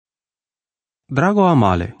Drago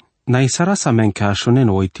amale, na isara sa men che ashonen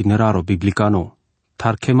o itineraro biblicano,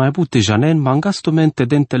 tar che mai bute janen mangastumente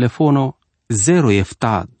den telefono 0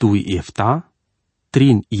 efta 2 efta,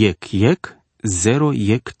 trin yek 0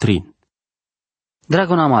 yek trin.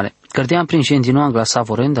 Drago amale, cărdeam prin scendino angla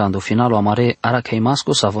savorenda ando finalo amare aracai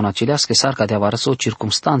masco savonacilească sarca de avarăso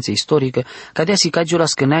circumstanțe istorică, cadea si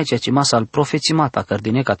cagiulas că neai ce masa al profețimata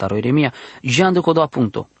cărdine cataro Eremia, jean de codo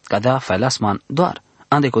appunto, cadea failasman doar.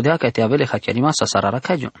 Ande codea că te avele hachiarimasa sarara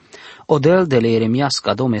cagiu. Odel de le Eremias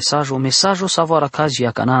cadou mesajo savoara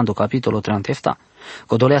cazia canando capitolo 30 efta.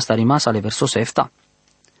 Codolea sta rimasa le versoso efta.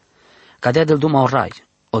 Cadea del duma orai,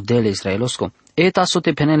 odele israelosco. Eta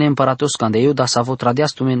sote penele împăratos când eu da savo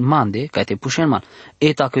tradeas tumen mande, ca te pușen man.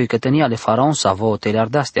 Eta că cătănia le faraon savo te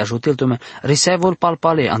leardaste ajutel tumen risevol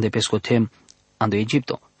palpale ande pescotem ando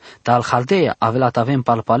Egipto. Tal Haldea avelat avem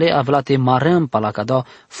palpale avelate marăm palacada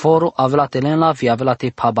foro avelate lenla vi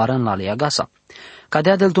avelate pabaran la leagasa.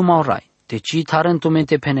 Cadea del dumaurai, te ci taren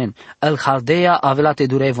tumente penen, el Haldea avelate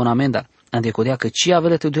durevon amendar. Ande codea că ci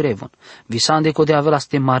avelate durevon. Visande codea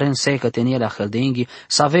avelaste marăm secă teniele a Haldeingi,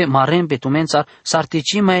 să ave marăm pe tumențar, s-ar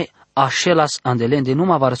teci mai așelas andelende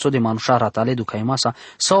numa varăso de manușara tale ducai masa,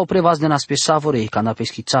 sau prevaz de nas pe savore canda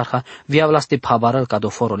peschi țarha, vi avelaste pabarăl ca do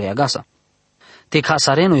foro leagasa. Te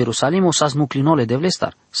casareno Ierusalimo sas muclinole de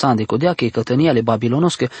vlestar, sa andecodea că cătăniale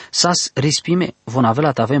babilonoscă sas rispime von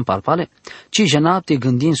avelat avem palpale, ci jenapte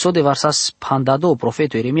gândind so de varsas pandado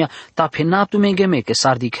profetul Eremia, ta penaptu mengeme că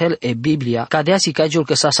sardicel e Biblia, cadea si cagiul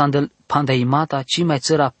că sas andel pandaimata, ci mai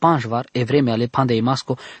țăra panjvar, e vremea le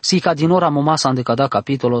pandaimasco, si ca din ora momasa andecada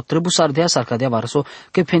capitolo, trebuie să ardea s-ar cadea varso,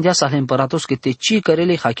 că pendea să le împăratos că te ci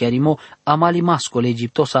cărele hachiarimo amalimasco le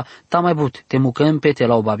egiptosa, ta mai but, te mucăm pete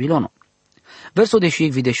la o Babilono. Verso de și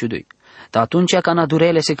videsciudui. Da atunci ca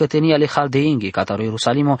naturele se cătenia le Haldeingi, cataro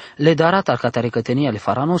Ierusalimo, le daratar catare cătenia le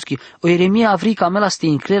Faranoschi, o Eremia avri camela sti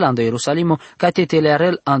inclela ando Ierusalimo, ca te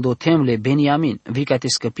telearel ando temle Beniamin, vi ca te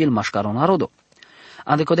scăpil mașcaron arodo.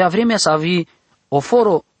 Ande codea vremea să avi o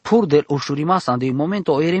foro pur del ușurimasa ande în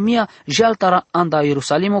momento o Eremia jaltara anda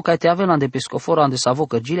Ierusalimo, ca te avel ande pescoforo ande savo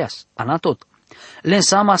cărgileas, anatot.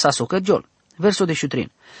 Lensama sa so cărgiol. Verso de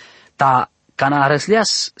șutrin. Ta cana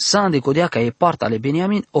răsleas sande codea ca e parta ale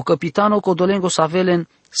Beniamin, o capitano codolengo savelen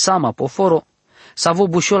sama poforo, savo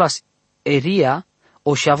bușolas Eria,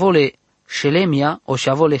 o șavole Shelemia, o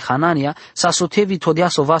șavole Hanania, sa sotevi todea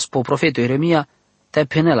sovas po profetul Eremia, te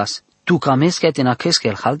penelas, tu camesca te naquesca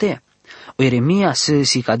el Haldea. O Eremia se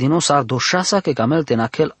si cadinos ar doșasa că camel te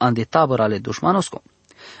naquel ande tabăr ale dușmanosco.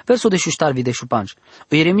 Verso de șuștar vide șupanci.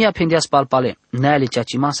 O Eremia pendea spalpale, neale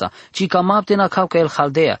ceacimasa, ci camapte na cauca el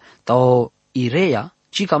Haldea, ta o Ireia,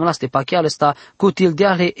 ci cam laste pacheale sta cu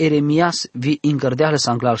tildeale Eremias vi incărdeale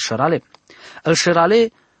sanglal șărale. El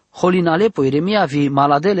șărale holinale po Eremia vi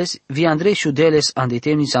maladeles vi Andrei șudeles ande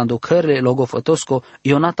temnița ando cărle logofătosco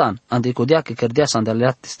Ionatan, ande codea că cărdea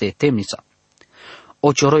sandaleaste temnița.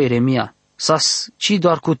 O cioro Eremia, sas ci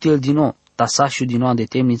doar cu tildino, ta sașu dino ande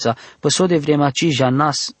temnița, păso de vremea ci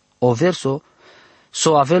janas o verso,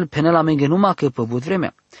 so avel penela menge numai că păbut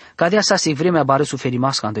vremea. Cadea sa se vremea bare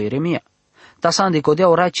suferimasca ando Eremia. Ta sa ande codea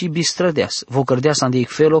oraci bistrădeas, vo cărdea sa ande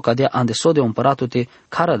icfelo cadea ande so de împăratote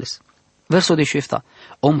carales. Verso de șuefta.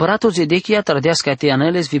 O împărato Zedechia trădeas ca te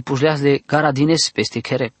aneles vi pușleas de garadines peste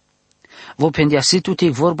chere. Vo pendea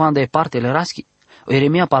situtic vorba ande partele raschi. O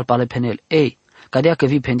Eremia palpale penel. Ei, cadea că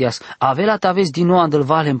vi pendeas, avelat aveți din nou andel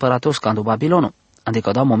vale împăratos ca ando Babilono. Ande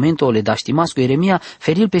cădea momentul le da știmas cu Eremia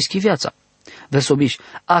feril peschi viața. Verso biș,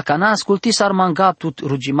 a cana asculti s-ar manga tut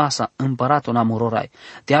rugimasa împăratul namurorai.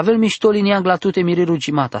 Te avel miștoli neangla tute miri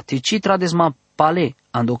rugimata, te ci tradesma pale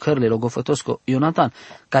ando cărle logofătosco Ionatan,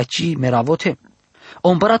 ca ci meravote. O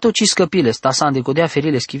împăratul ci scăpile, stasa ande codea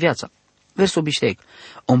ferile schiviața. Verso biștec,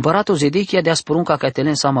 o împăratul Zedechia de-a sporunca ca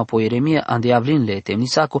telen sama po Eremia ande avlinle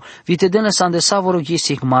temnițaco, vite dână s ande savoro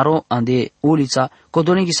ghisic maro ande ulița,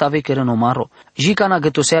 codolenghi sa vecheră maro. Jicana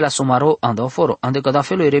gătoseala somaro ande oforo, ande căda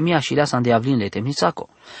felo Eremia și leas ande avlinle temnițaco.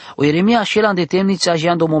 O Eremia și el ande temnița și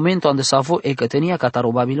ando momento ande savo e cătenia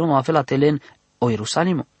cataro Babilono avela telen o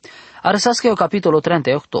Ierusalimo. Arăsască o capitolo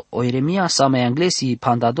 38, o Eremia sa mai anglesi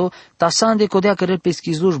pandado, ta sa ande codea cărel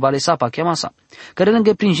peschizuș bale sapa cheamasa. Cărel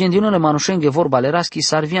înge prin gendinule manușenghe vorba le raschi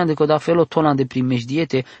sarvia ande coda felo tolan de prin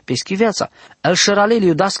meșdiete peschi viața. El șăraleli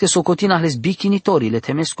iudască socotina hles bichinitorii, le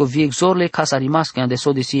temesco vi exorle ca sa rimască ande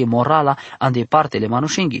sodesie morala ande partele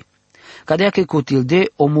manușenghi. Cadea că cu tilde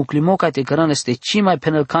o muclimoca te cărăn este ci mai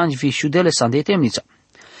penel canci vi șudele sa ande temnița.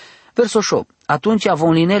 Verso șo, atunci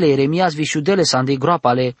avon linele Eremias vi șudele sa ande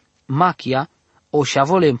groapale Machia, o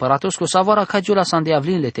șavole împăratosco, savara cagiula sa ande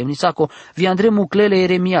avlinle temnițaco, vi andre muclele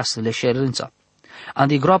Eremias le șerânța.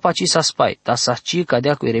 andi groapa ci sa spai, ta sa ci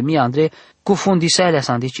cadea cu Eremia Andrei cu fundisailea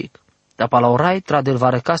sa andicic. Ta pa la orai tra del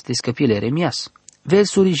varecaste scăpile Eremias. Vel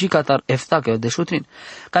surigi catar eftacă de șutrin.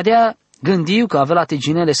 Cadea gândiu că avea la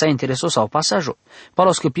teginele sa interesos sau pasajo. Pa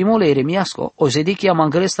lo scăpimole Eremiasco, o zedichia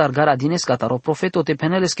mangăles targara dines catar o profeto te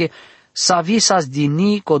peneles că sa visas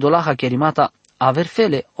dini codolaha cherimata aver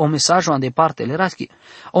fele, o mesajo ande parte le raschi.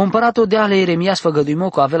 O împăratul de ale Eremias făgăduimo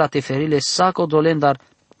că avea la teferile sa codolendar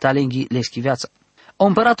talenghi le schiveața. O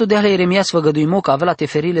împăratul de ale Eremias făgăduimo că avea la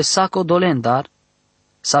teferile sa codolendar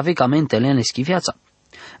să avecamente le schiveața.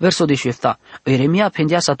 Versul de șefta, Eremia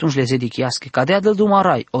pendeas atunci le zedichiască, cadea de-l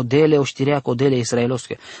dumarai, o dele o știrea cu o dele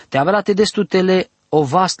israeloscă. Te avea la te destutele o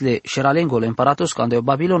vastle șeralengole împăratoscă ande o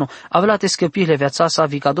Babilono, avea la te scăpile viața sa,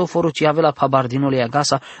 vicado foruci avea la pabardinole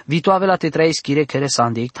iagasa, vitu avea la te trai schire care sa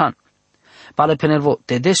ande ictan. Pale penervo,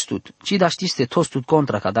 te destut, ci da știste tostut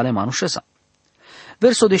contra cadale manușesa.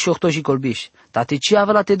 Verso de șohtoji colbiș, tate ci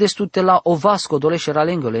avea la te destute la o vasco dole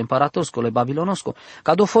șeralengole împăratoscole babilonosco,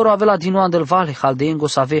 ca do foro avea la dinu andel vale haldeengo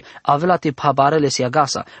să avea la te pabarele si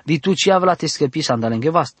agasa, vitu ci avea la te scăpi să andalenghe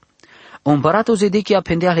vast. O împăratul Zedechia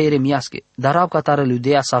pendea la Eremiasche, dar au catare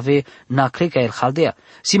ludea să ave na creca el haldea,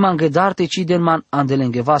 si mangădar te ci denman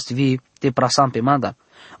andelenghe vast vi te prasan pe mandan.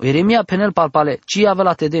 O Eremia penel palpale, ci avea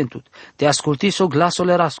la te dentut, te ascultiso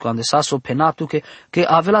glasole rasco, ande saso penatu că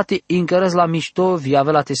avea la te incărez la mișto, vi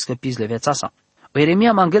avea la te scăpiz le viața sa. O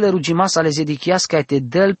Eremia mangele rugimasa le Zedechias ca te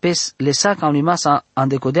del pes le sa ca unimasa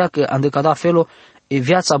andecodea că andecada felo e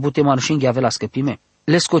viața bute manușinghi avea la scăpime.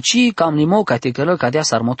 Le scoci cam nimo ca te cărăl cadea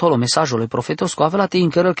sarmotolo mesajul profetosco avea la te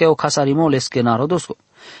incărăl că o casarimo le scenarodosco.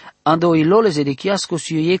 Ando o ilole Zedechiasco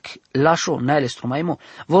si iec lașo naile strumaimo.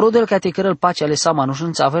 Vorodel ca te cărăl pacea le sa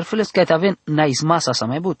manușința averfeles ca te aven naizmasa sa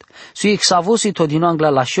mai but. Si iec savosi todino angla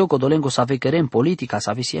lașo codolengo sa vecărem politica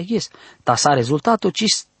sa visi aghies. Ta sa rezultato ci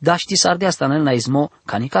da ști sardea asta nel naizmo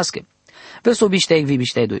canicasche. Verso bișteic vi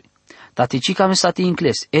biștei doi. Taticica me sati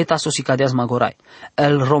incles, eta sosi cadeaz magorai.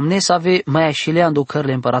 El romnes ave mai așileando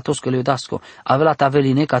cărle împăratoscă leudasco, avea la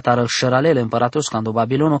taveline catarăl șăralele împăratoscă ando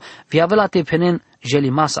Babilono, vi avea la te penen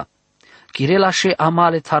jelimasa. Chirelașe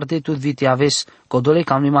amale tardetut viti aves, codole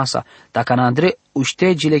cam masa, dacă Andrei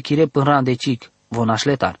uștegile chire până randecic,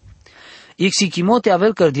 vonașletar. Ixichimote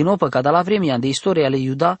avel cărdino pe cada la vremea de istoria ale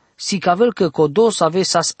Iuda, si cavel că codos ave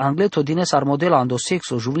sas angleto dines ar modela ando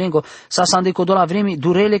sexo juvlengo, sas ande codo la vremi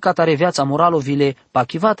durele catare viața moralo vile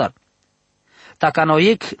pachivatar. Taka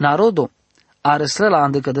noiec narodo, a răslăla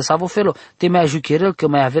ande că de savo felo, te mai ajucherel că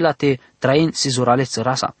mai avea te train sizurale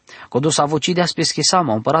țărasa. Codos avocidea spesche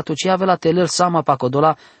sama, împăratul ce avea te lel sama pa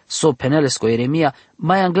codola so penelesco Eremia,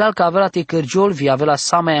 mai anglal că avea te cărgiol vi avea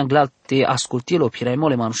sa mai anglal te ascultilo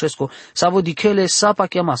piraimole manușesco, sa vodicele sa pa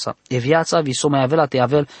chiamasa. E viața vi so mai avea te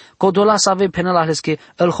avel codola sa ave penela lesche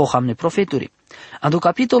el hohamne profeturi. Ando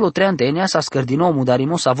capitolul 3 ante Enea sa scărdino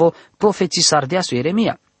mudarimo sa vo profeții sardeasu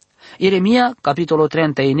Eremia. Eremia, capitolul 3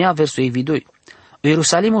 ante Enea, versul evidui.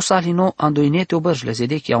 Ierusalimul salino ando inete obărjle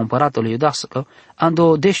Zedechia, împăratul iudască,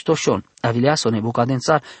 ando deștoșon, avileaso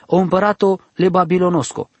Nebucadențar, o împărato le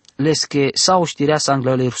babilonosco, lesche sau știrea sa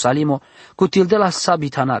anglă Ierusalimo, cu tildela sa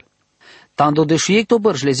bitanar. Tando deșuiect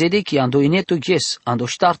obărjle Zedechia, ando inetu ghes, ando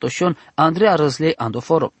ștartoșon, Andrea răzle, ando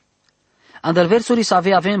foro. Andel versuri sa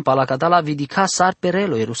avem pa la catala vidica sar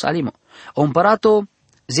perelo Ierusalimo, o împărato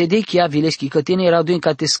Zedechia vileschi cătine erau duin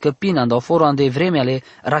ca te scăpina andau foro ande vremele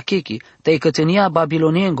rachechi, te cătenia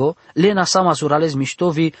babiloniengo, lena sama surales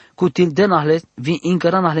miștovi cu tildenahle vi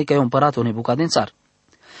incăranahle ca împăratul Nebucadențar.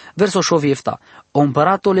 Verso șovi efta, o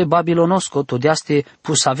împăratole babilonosco todeaste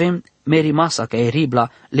pus avem merimasa ca eribla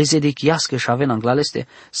le zedechiască și avem anglaleste,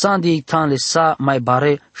 sa andi itanle sa mai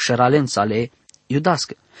bare șeralența le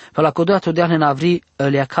iudască. Pe la codoatul de ahlen avri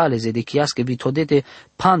ăleacale zedechiască vitodete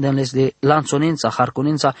pandenles de lanțonența,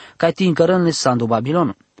 harconența, ca ti încărânles sandu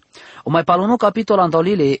Babilon. O mai palono capitol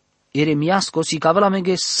andaulile Eremiasco si cavela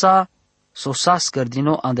menge sa sosa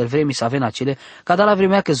scărdino andel vremi să avem acele, ca da la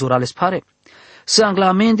vremea că zurales pare. Să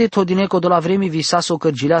anglamende todineco de la vremi visaso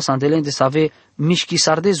cărgilea să andelende să ave mișchi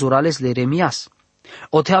sarde zurales le Eremias.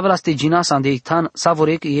 O te avea stegina sa andeitan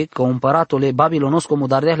savorec e că împăratole babilonosco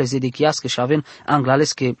mudardehle zedechiască și avem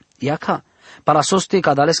anglalesche iaca. Parasoste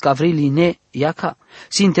cadales cavrili ne iaca.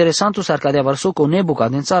 Si interesantul s-ar cadea varso cu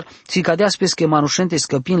Nebucadențar, si cadea spes că manușente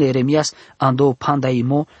scăpinle Eremias ando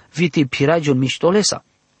pandaimo viti piragion miștolesa.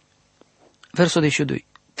 Verso de șudui.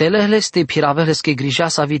 Telehles te piraveles că grija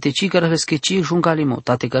sa vite ci cărăles că ci jungalimo,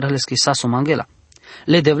 tate cărăles că saso mangela.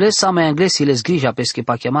 Le devles sa mai anglesi les grija pesche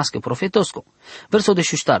pa chiamască profetosco. Verso de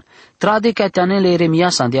șuștar. Trade ca teanele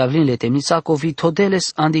Eremias ande avlinle temnița co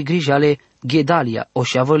vitodeles ande grija ale Gedalia, o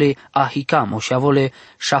șeavole Ahicam, o șeavole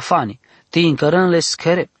Șafani. Ti încărânle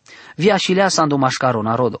schere, via šilea sandu maškaro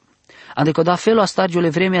narodo. Ande koda felo astargiole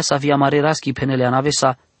vremea sa via mare raski penele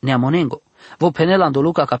anavesa neamonengo. Vo penela ando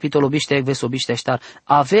Luca capitolo biște ec veso biște ștar.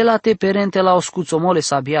 Avela te perente la oscuțomole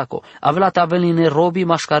sabiaco. Avela te avel in robi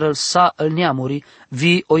mașcarăl sa îl neamuri.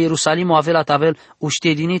 Vi o Ierusalimo avela te avel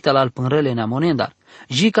uștedinită la al pânrele neamonendar.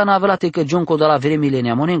 Jica na avela te că gionco de la vremile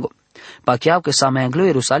neamonengo. Pacheau că sa mai anglo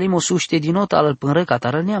Ierusalimo su uștedinota al pânră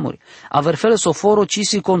catarăl neamuri. Averfele soforo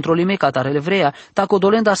cisi controlime catarele vrea. Taco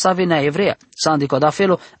dolenda sa venea evrea. Sa andico da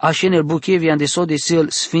felo așenel buchevi andeso de sil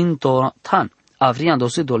sfinto tan. Avriando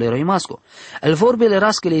se dolero imasco. El vorbele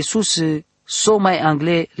rascele Iisus so mai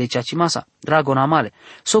angle le ceacimasa, dragona male.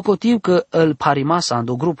 So cotiu că el parimasa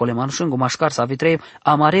ando grupole manușengo mașcar sa vitrei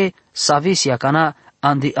amare savesia cana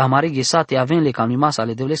andi amare ghesate avenle camimasa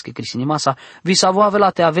le devlesche crisinimasa vi savo avela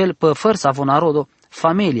te avel pe fărța vonarodo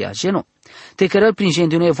familia geno. Te cărăl prin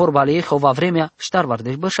gendinu e vorba le Jehova vremea ștarvar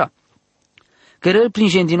deci bășa. Cărăl prin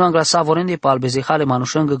gendinu angla savorende pe albezehale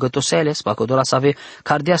manușengă gătoseles, pa codora să ave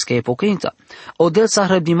cardiască epocrința. Odel sa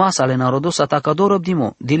răbdimasa le narodos atacador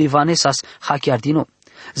răbdimo, dilivanesas hachiardino.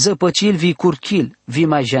 Zăpăcil vi curchil, vi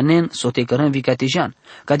mai janen, sote cărân vi catejan.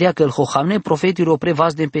 Cadea că îl hohamne profetiro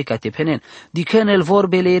prevaz de pe catepenen. Dicân el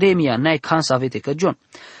vorbele Eremia, n-ai can să avete căgion.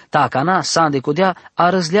 Tacana, san de codea, a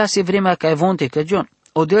răzlease vremea ca evonte căgion.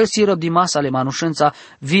 Odel si răbdimasa le manușența,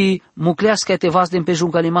 vi muclească te vas de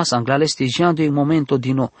împejuncă limasa, anglaleste jeandu în momentul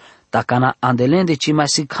din nou. Tacana andelende ci mai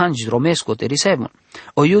si cangi romesco te risevon.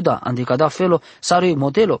 O iuda, andicada felo, saro e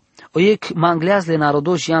modelo. O ec mangleaz le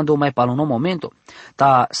narodo jeandu mai paluno momento.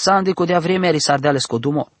 Ta sa andico de vremea risardea le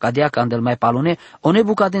scodumo, cadea că andel mai palune, o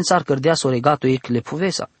nebuca din țar cărdea so regato ec le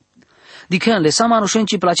puvesa. Dicân le sa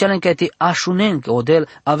manușenci placeale încă te așunen că odel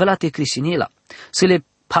avela te crisinila. Se le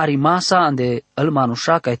parimasa ande îl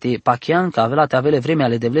manușa ca te pachian ca avela te avele vremea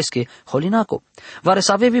le devlesche holinaco. Vare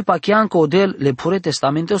să avevi pachian că odel le pure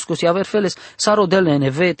testamentosco si aver feles sar odel ne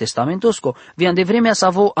neve testamentosco vi ande vremea să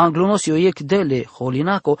avo anglonosio ec dele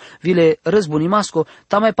holinaco vile răzbunimasco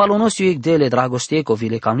ta mai palonosio ec dele dragostieco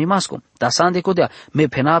vile camnimasco. Ta sande codea me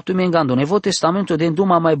penaptu me engando nevo testamento de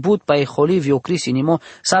duma mai but pa e holivio crisinimo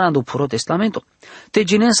sarando puro testamento. Te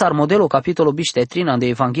ginen sar modelo capitolo biște trina de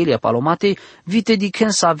Evanghelia Palomatei vite dicen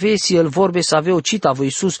să avesi el vorbe să avea o cita voi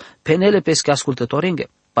Iisus penele pesche ascultătorenghe.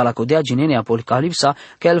 Palacodea ginene Apocalipsa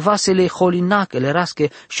că el vasele holinac le rasche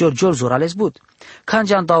și orgiol zurales but.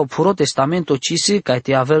 Cangean dau puro testamento cisi ca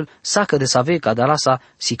te avel sacă de save ca de lasa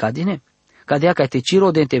si cadine. Cadea ca te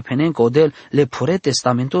ciro de te penen că odel le pure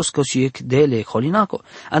testamentosco și ec dele holinaco.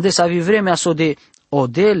 Ande să avi vremea so de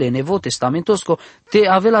odele nevo testamentosco te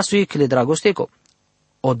avela su ec le dragosteco.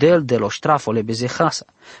 Odel de lo strafo le bezehasa.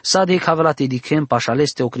 Sa de avela te dicem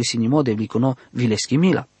pașaleste o crisinimo de blicuno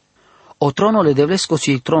vileschimila. O tronole devlesco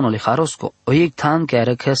și tronole harosco, o ec tan că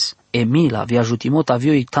arăcăs emila, vi ajutimot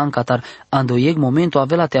avio ec tan catar, ando ec momento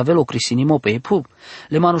avela te avelo crisinimo pe epub.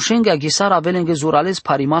 Le manușenghe aghisar avelenghe zurales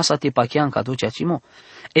parimasa te pachean ca ducea cimo.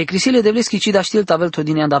 E crisile devleschi ci da știl tavel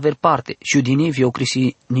todine and aver parte, și dini vi o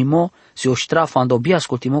crisinimo si o strafo ando bia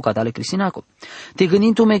ascoltimo ca tale crisinaco. Te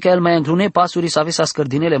gândindu-me că el mai înclune pasuri să avea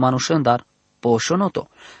scărdinele manușendar, poșonoto.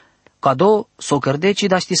 Cado so cărdeci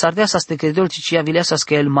da ști sardea să ste credel ci avilea să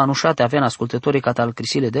că el manușate avea ascultătorii ca tal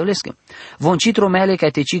crisile devlesche. Von citro mele ca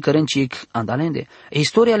te ci cărâncic andalende. E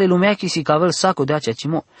istoria le lumea chi si cavel saco de acea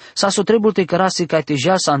cimo. Sa so trebul te cărase ca te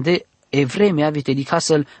ja să ande e vremea vite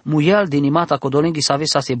dicasel muial din imata codolenghi să avea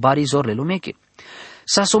să se bari zorle lumeche.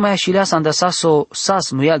 Sa so mai așilea să andă so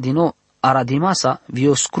sas muial din nou aradimasa,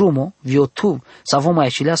 vio scrumo, vio tu, să vom mai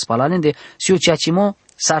așilea spalalende, si o ceacimo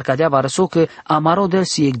s-ar cadea varăso că amaro del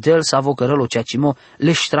si ec del să avo cărălo ceacimo,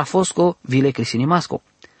 le strafosco vile crisinimasco.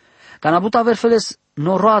 Ca n-abut aver feles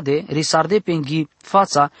noroade, risarde penghi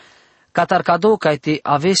fața, catarcado ca te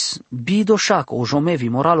aves bidoșaco, o jomevi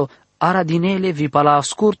moralo, aradinele vi pala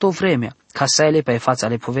scurto vremea, ca să ele pe fața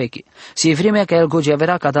le povechi. Si e vremea ca el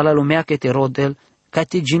gogeavera ca da la lumea că te rodel, ca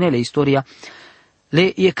te ginele istoria,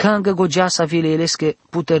 le e cangă gogea să vi le elesche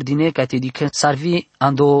puter dine ca te dică sarvi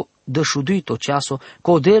ando dășuduito ceaso,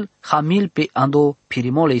 codel hamil pe ando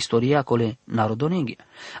pirimole istoria cole narodonenghe.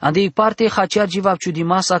 Ande parte hacea giva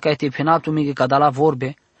ciudimasa ca te penatu mige ca da la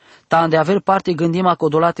vorbe, ta ande aver parte gândima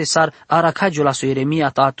codolate sar aracagiul la Ieremia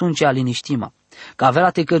ta atunci a liniștima. Ca avea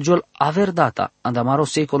te cărgiol aver data, andamaro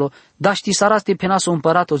secolo, da ști saraste penaso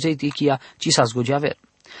împărat o zeitichia, ci sa zgoge aver.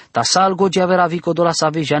 Ta sal goge aver avi codola să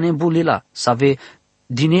ave janem bulila, să ave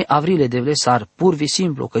dine avrile devle sar purvi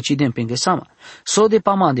simplu, că cidem penghe sama. So de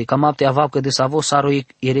pamande, cam apte avav că de savo sar o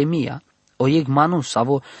Ieremia, o eg manus,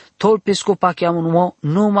 savo tol pesco pacheam numo,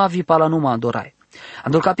 numa vi pala numa adorai.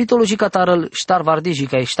 Andol capitolo jicatarăl ștarvarde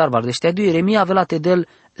jica ștarvarde du Ieremia avea del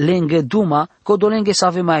lengă duma codolenghe să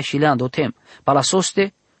ave mai așileando tem.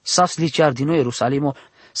 Palasoste sas licear din nou Ierusalimo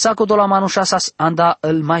sa codola manușa sas anda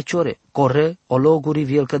îl mai ciore. Corre o loguri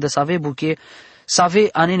viel că de să ave buche să ave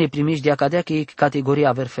anene primiși de acadea că e categoria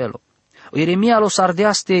averfelo. Ieremia lo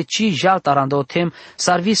sardeaste ci jaltar ando tem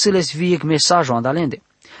sarvi să les viec mesajo andalende.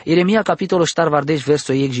 Ieremia capitolul ștarvardeș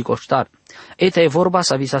verso iec jicoștar. Eta e vorba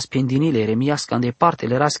să visa spendinile Ieremia scande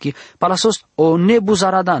partele raschi palasos o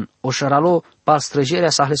nebuzaradan o șăralo pal străjerea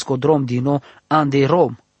sahlesco drom dino ande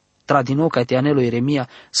rom tradino ca teanelo Ieremia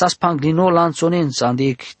sa spanglino lanțonența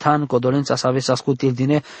ande tan codolența să ave să ascultil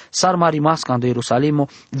dine sar marimasca ando Ierusalimo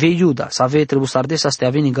ve Iuda să ave trebu sardesa ste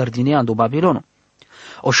aveni gardinea ando Babilonu.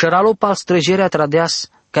 O șăralo pal străjerea tradeas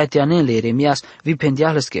ca teanele Ieremias vi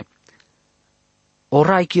pendiahlesche.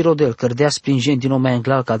 Orai chirodel, cărdeas prin gen din omea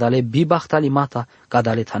englal, cadale bibachtalimata,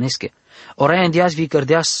 cadale tanesche. Orai andias vi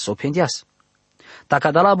cărdeas sopendias. Ta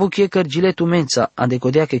cadala buchie cărgile tumența,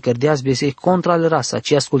 andecodea că cărdeas bese contra le rasa,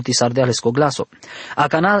 ci asculti sardeales co glaso. A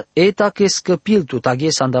canal eta că scăpil tu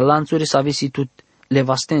taghes andal lanțuri să avesi tu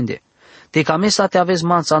levastende. Te camesa te aveți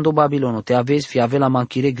manța ando Babilonu, te aveți fi ave la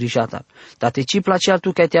manchire grijata. Ta te ci placea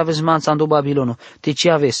tu că te aveți manța ando Babilonu, te ci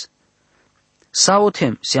aveți. Sau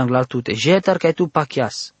tem, se anglaltute, jetar că tu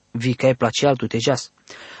pachias, vi că placea tu te jas.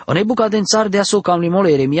 O nebucadențar de aso cam limolo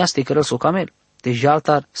Ieremias te cărăl so camel. Te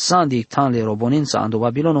jaltar sandic tanle robonența ando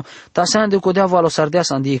Babilonu, ta se ande codea valo sardea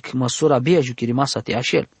sandic măsura bia juchirimasa te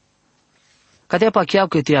așel. Ca te pachiau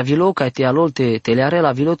că te avilo, că te alol te leare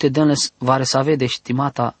la vilo te dânles vare să ave de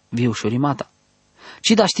știmata viușurimata.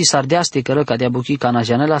 Ci da ști sardeaste cără ca de abuchi ca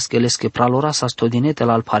najanelas că les că pralora sa stodinete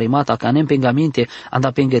la alparimata ca nem pengaminte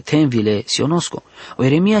anda pengă tenvile sionosco. O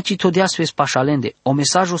Ieremia ci todeas pe spașalende, o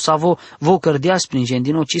mesajul sa vo cărdeas prin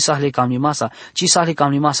gendino ci sa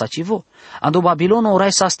hlecamlimasa ci vo. Ando Babilono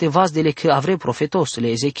orai sa ste vas de le că avre profetos, le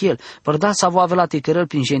Ezechiel, părdat sa vo avea te cărăl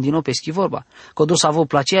prin gendino pe schivorba, codo sa vo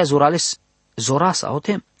placea zurales zorasa o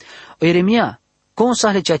tem. O Ieremia con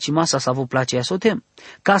sa hlecea cimasa sa vo placea so tem.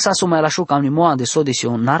 Casa so mai lașu cam limoa de so de si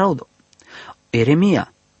un narodo.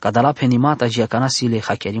 Ieremia, cadala penimata jia canasile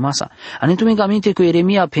hacherimasa. Anetu mingamente că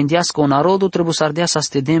Ieremia pendiască o narodo trebuie să ardea să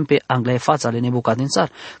stedem pe anglae fața ale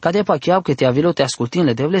Nebucadențar, ca de pachiau că te avilote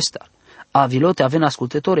ascultinle de vlestar. Avilote aven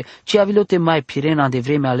ascultătore, ci avilote mai pirena de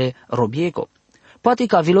vreme ale robieco. Poate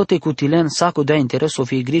că avilote cu tilen saco dea interes o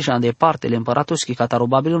fie grija de partele împăratoschi cataro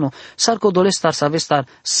Babilonu, s-ar codolestar să avestar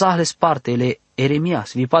sahles partele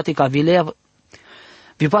Ieremias, vi poate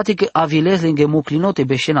că avilez lângă muclinote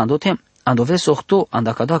beșena dotem, ando verso 8,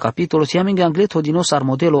 anda cada capitolo, si aminge angleto di nos ar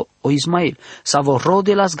modelo o Ismail, savo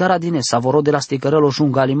rode las garadine, savo rode las ticărălo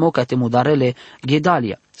jungalimo ca te mudarele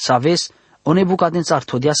Gedalia, saves o Nebucadențar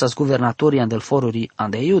todiasas guvernatorii andel foruri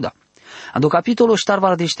ande Iuda. Ando capitolo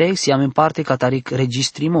ștarvardește si am în parte cataric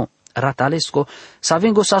registrimo, ratalesco, sa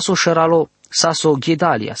vengo saso șăralo, saso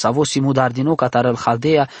Gedalia, savo si mudar din nou catarel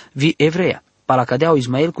Haldea vi Evrea. Pala cadeau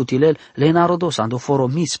Ismael cu tilel le narodos ando foro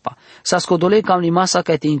mispa. Sa scodole cam limasa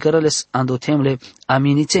ca te încărăles ando temle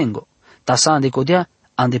aminițengo. Ta sa ande codea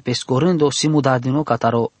ande pescorândo si mudar din nou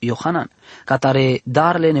cataro Iohanan. Catare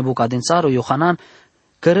darle Nebucadențaro Iohanan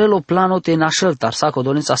cărălo planote nașăltar sa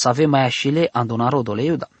codolența să ave mai așile ando narodole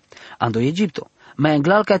Iuda. Ando Egipto. Mai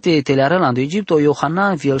englal ca te telearăl ando Egipto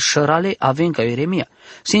Iohanan viel șărale aven ca Ieremia.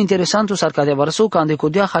 Se interesantul s-ar ca de varsou ca ande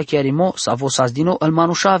codea hachiarimo sa vosas dino îl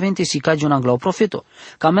manușa avente si ca un anglau profeto.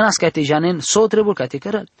 Ca menas ca te janen so trebul ca te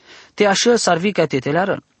cărăl. Te așăl s-ar vi ca te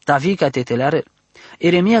telearăl. Ta vi ca te telearăl.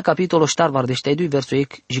 Ieremia capitolul ștarvardește dui versul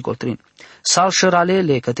ec jicotrin. Sal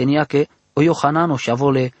șăralele cătenia că o Iohanan o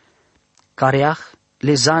șavole Careah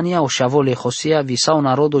Lezania o șavole Hosea visau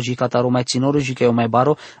narodo jicataro mai ținoru jica eu mai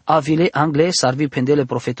baro avile angle sarvi pendele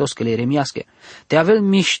profetos că le Ieremiasche. Te avel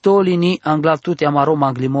miștolini anglatute amaro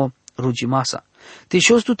manglimo rugimasa. Te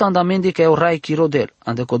șos tu tandamende că eu rai chirodel,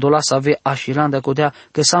 ande codola să ave așilanda codea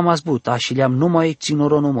că s-a mazbut, așileam numai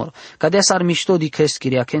ținoro număr, ca dea s-ar mișto di crest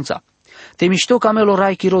chiriachența. Te mișto camelo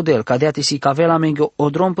rai chirodel, ca dea te si cavela menge o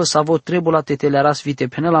drompă să vă trebula te telearas vite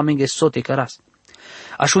penela menge sote căras.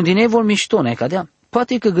 Așundine vol mișto, ne cadea.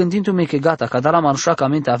 Poate că gândindu-mi că gata, ca dar la manușa ca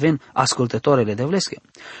mente avem ascultătoarele de vlesche.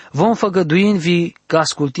 Vom făgăduin vi că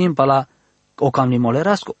ascultim pa la o cam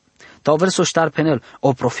limolerasco. Tau verso ștar penel,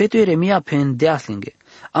 o profetul Ieremia pendeaslinghe.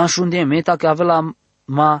 Anșunde meta că avea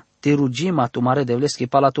ma te rugima tu mare de vlesche,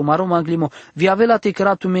 pa la tu maro manglimo, vi avea te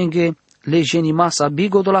cratu menge lejeni masa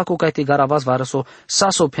bigodola cu ca te garavas vareso,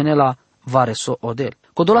 saso penela vareso odel.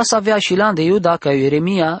 Codola să avea și lan de Iuda ca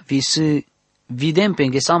Ieremia vi să videm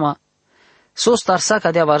penge sama So star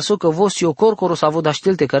saca de avarso că vos eu corcoro sa voda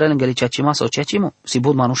știlte cărele îngeli ceacima sau ceacimo. Si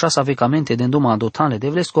bud manușa sa vecamente de înduma adotanle de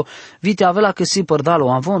vlesco, vite avela că si părdalo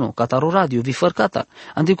anvono, cataru radio, vi fărcata.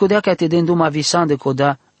 Andicodea că te de înduma visan de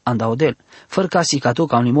codea andaodel. Fărca si cato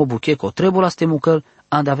ca un limo bucheco, trebula ste mucăl,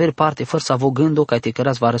 and aver parte făr sa vogândo ca te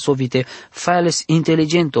căras varăsovite, failes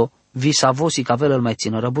inteligento, visa vosi ca vel îl mai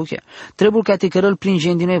țină răbuche. Trebuie ca te cărăl prin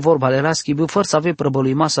gendine vorba le raschibu, făr să ave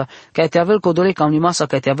prăbălui masa, ca te avel codole ca un masa,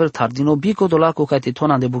 ca te avel tardino, bico dolaco ca te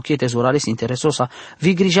tona de buchete zorales interesosa,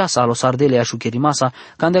 vi grijasa alo sardele a șucheri masa,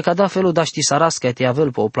 ca de cada felul da ști saras ca te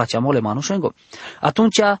avel po placea mole manușengo.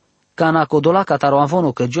 Atunci Cana codola cataro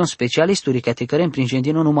avono că John specialisturi ca te cărem prin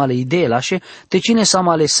gendino numale idee lașe, te cine sa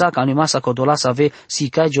male sa ca nu masa codola să ave si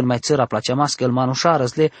caigiul mai țăra placea mască el manușa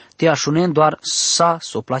răzle te așunen doar sa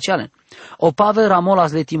so placealen. O pave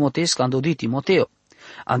ramolas le Timotees ca îndodui Timoteo.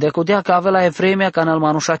 Andecodea că avea la evremea ca în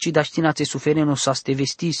manușa ci da știna ți suferenu sa ste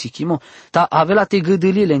vesti sichimo, ta avea te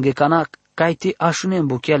gâdălile înge cana cai te așunen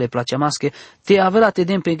bucheale placea mască, te avea te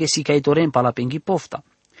dem pe si cai torem pala penghi pofta.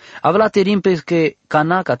 Avea te rimpe că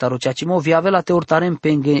cana cataroceacimo vi avea te urtarem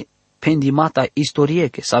pendimata istorie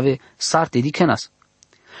că să ave sarte dicenas.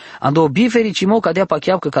 Ando bifericimo cadea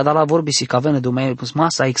pacheau că cada la vorbi si cavene do mai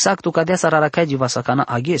masa exact cadea sararacagi va sacana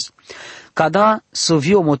ages. Cada să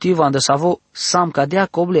vio motiva ande savo sam cadea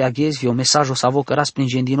coble ages vio mesajo savo căras prin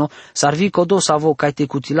gendino sarvi codo savo cai te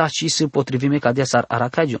cutila și să potrivime cadea sar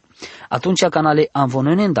aracagio. Atunci canale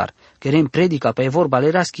anvonenendar kerem predica pe vorba le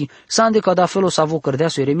raschi sande cada felo savo cărdea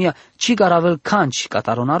su Ieremia ci garavel canci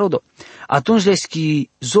cataronarodo. Atunci le schi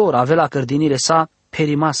zor avea cărdinile sa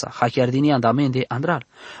perimasa, hachiardini andamende andral.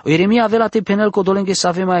 O Ieremia avea te penel codolenghe să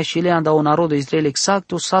avem mai șile anda o narodo Israel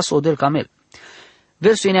exacto sas odel camel.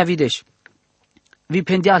 Versul ene avideș. Vi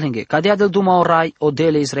pendialenghe, cadea del duma orai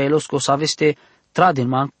odele israelosco să aveste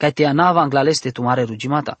tradinman, ca te anava anglaleste tu mare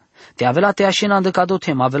rugimata. Te avea te așena andă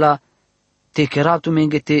cadotem, avea te keratumen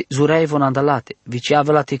te zuraivon andalate, vici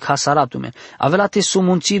avea te casaratumen, avea te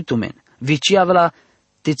sumunțiptumen, vici avea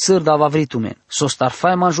te țăr da vavritumen, so star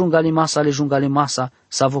fai ma jungali masa,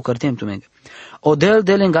 sa vo cărtem tumen. O del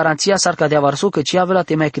în garanția sar ca de avarso că ci avea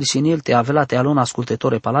te mai crisinil, te avea te alon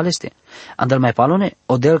ascultătore palaleste. Andel mai palone,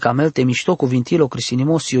 o del camel te mișto cuvintilo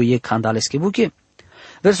crisinimosio e candalesche buche.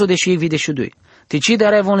 Verso de și vide și doi. Te ci de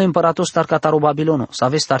arevon le împăratos star cataro Babilono, să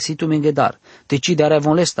aveți star situ mengedar. Te ci de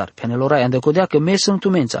arevon le star, penelorai andecodea că mesăm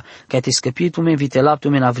tumența, că te scăpi tumen vitelap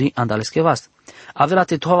tumen avri andalesche vast. Avela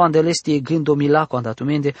te toava andelestie gândo milaco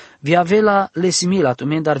andatumende, vi avela le simila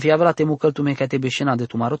tumen, dar vi avela te mucăl tumen că te beșena de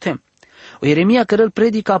tumarotem. O Ieremia cărăl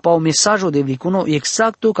predica pa o mesajo de vicuno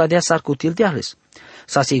exacto ca dea sar cutil teahles.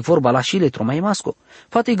 Sa se vorba la șile tromai masco.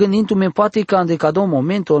 Poate gândindu-me, poate că ande cadou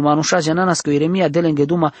momentul manușa genanas că Ieremia de lângă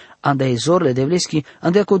duma anda ezorle de vleschi,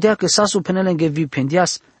 ande codea că sasu pene lângă vi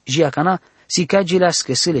pendias jia cana, si cagileas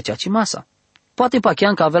că sâle ceaci masa. Poate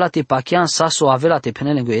pachean că avea te pachean sasu avea te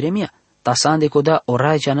pene lângă Ieremia, ta sa ande codea o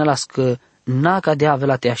rai genanas că na ca de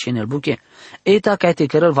avea te așenel buche. Eta ca te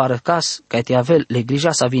cărăl va răcas, ca te avel le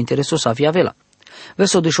grija să vi interesos să vi avela.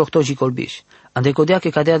 Verso de șoctoji colbiș. Andecodea că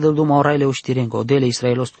cadea del duma oraile uștirengo, odele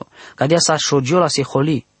israelosco. Cadea sa șogiola se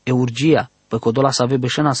holi, e urgia, pe codola să ave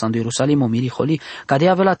beșena sa andu Ierusalim o miri holi,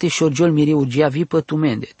 cadea avela te șogiol miri urgia vi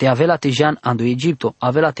pătumende, te avela te jan andu Egipto,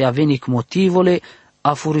 avela te avenic motivole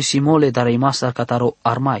a furusimole dar reimasar cataro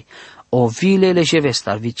armai. O vile le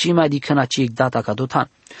jevestar, vicima adică na cic data ca dotan.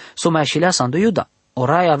 So mai așilea sa andu Iuda,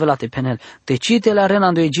 orai avela te penel, te citele arena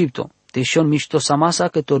andu Egipto, te șon mișto sa masa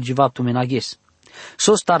că torgivap tu menaghes.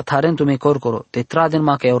 So star tarentu me corcoro, te traden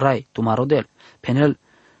ma ca eurai, tu marodel. Penel,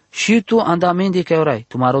 și tu andamendi ca eurai,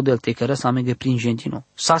 tu marodel te cărăs amenge prin gentino.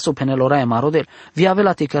 Saso penel orai marodel, vi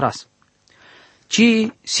avela te căras.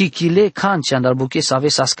 Ci si chile canci andal buche să ave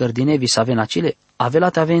sa scărdine, vi să ave nacile, avela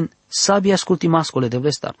te aven sabi asculti mascole de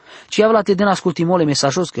vestar. Ci avela te den ascultimole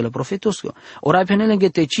mesajos că le profetosco. Orai penel înge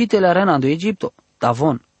te citele arena andu Egipto,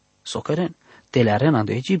 tavon, socăren, te le arena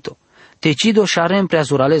andu Egipto. Te cido șarem prea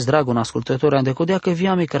zurales dragon ascultători andecodea că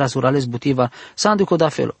viame că razurales butiva să andecoda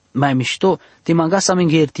felo. Mai mișto, te manga să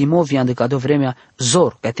mengher timo vi andecado vremea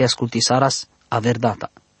zor că te asculti saras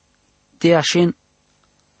averdata. Te așen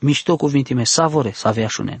mișto cuvintime savore să avea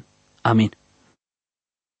șunen. Amin.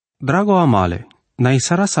 Drago amale, nai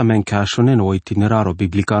sarasa menke așunen o itineraro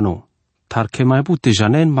biblicano. Tar che mai bute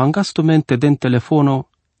janen mangastumente den telefono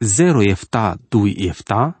 0 efta 2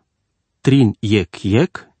 efta 3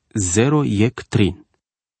 yek 0 yek 3.